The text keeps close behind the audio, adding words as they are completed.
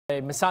A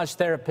massage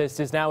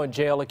therapist is now in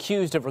jail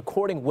accused of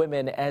recording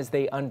women as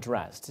they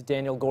undressed.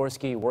 Daniel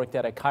Gorski worked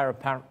at a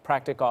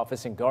chiropractic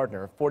office in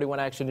Gardner. 41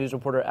 Action News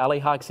reporter Ali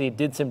Hoxie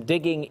did some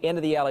digging into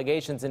the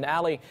allegations. And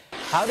Ali,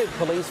 how did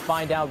police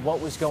find out what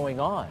was going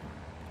on?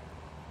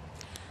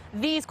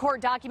 These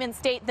court documents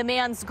state the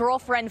man's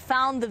girlfriend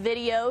found the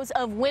videos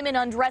of women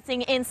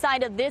undressing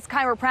inside of this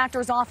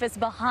chiropractor's office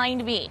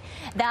behind me.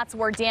 That's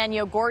where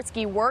Daniel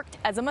Gorski worked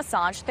as a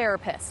massage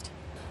therapist.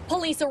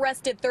 Police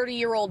arrested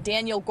 30-year-old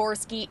Daniel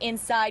Gorski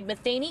inside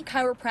Matheny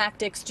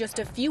Chiropractics just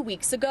a few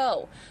weeks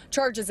ago.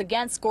 Charges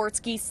against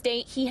Gorski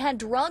state he had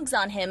drugs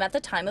on him at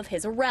the time of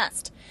his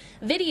arrest.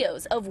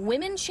 Videos of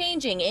women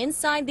changing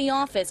inside the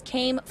office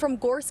came from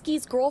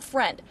Gorski's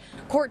girlfriend.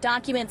 Court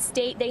documents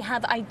state they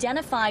have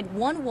identified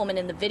one woman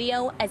in the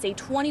video as a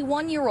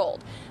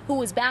 21-year-old who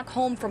was back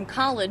home from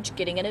college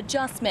getting an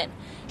adjustment.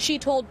 She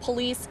told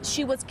police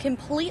she was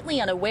completely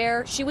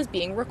unaware she was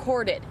being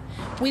recorded.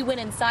 We went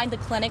inside the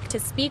clinic to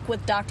speak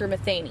with Dr.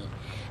 Matheny.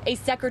 A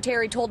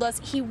secretary told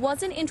us he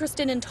wasn't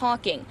interested in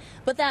talking,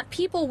 but that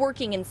people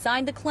working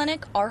inside the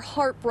clinic are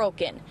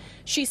heartbroken.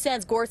 She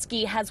says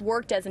Gorski has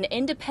worked as an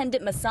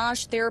independent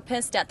massage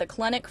therapist at the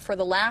clinic for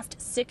the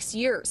last 6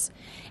 years.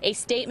 A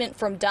statement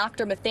from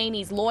Dr.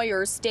 Matheny's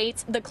lawyers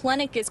states the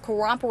clinic is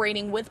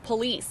cooperating with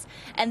police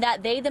and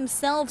that they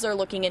themselves are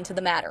looking into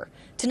the matter.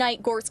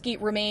 Tonight, Gorski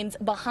remains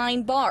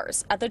behind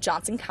bars at the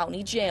Johnson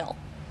County Jail.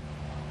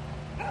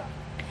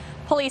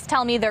 Police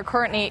tell me they're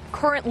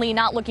currently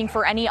not looking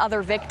for any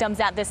other victims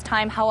at this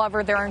time.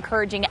 However, they're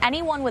encouraging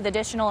anyone with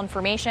additional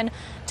information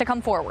to come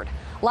forward.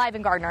 Live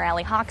in Gardner,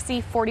 Ali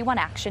Hoxie, 41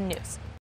 Action News.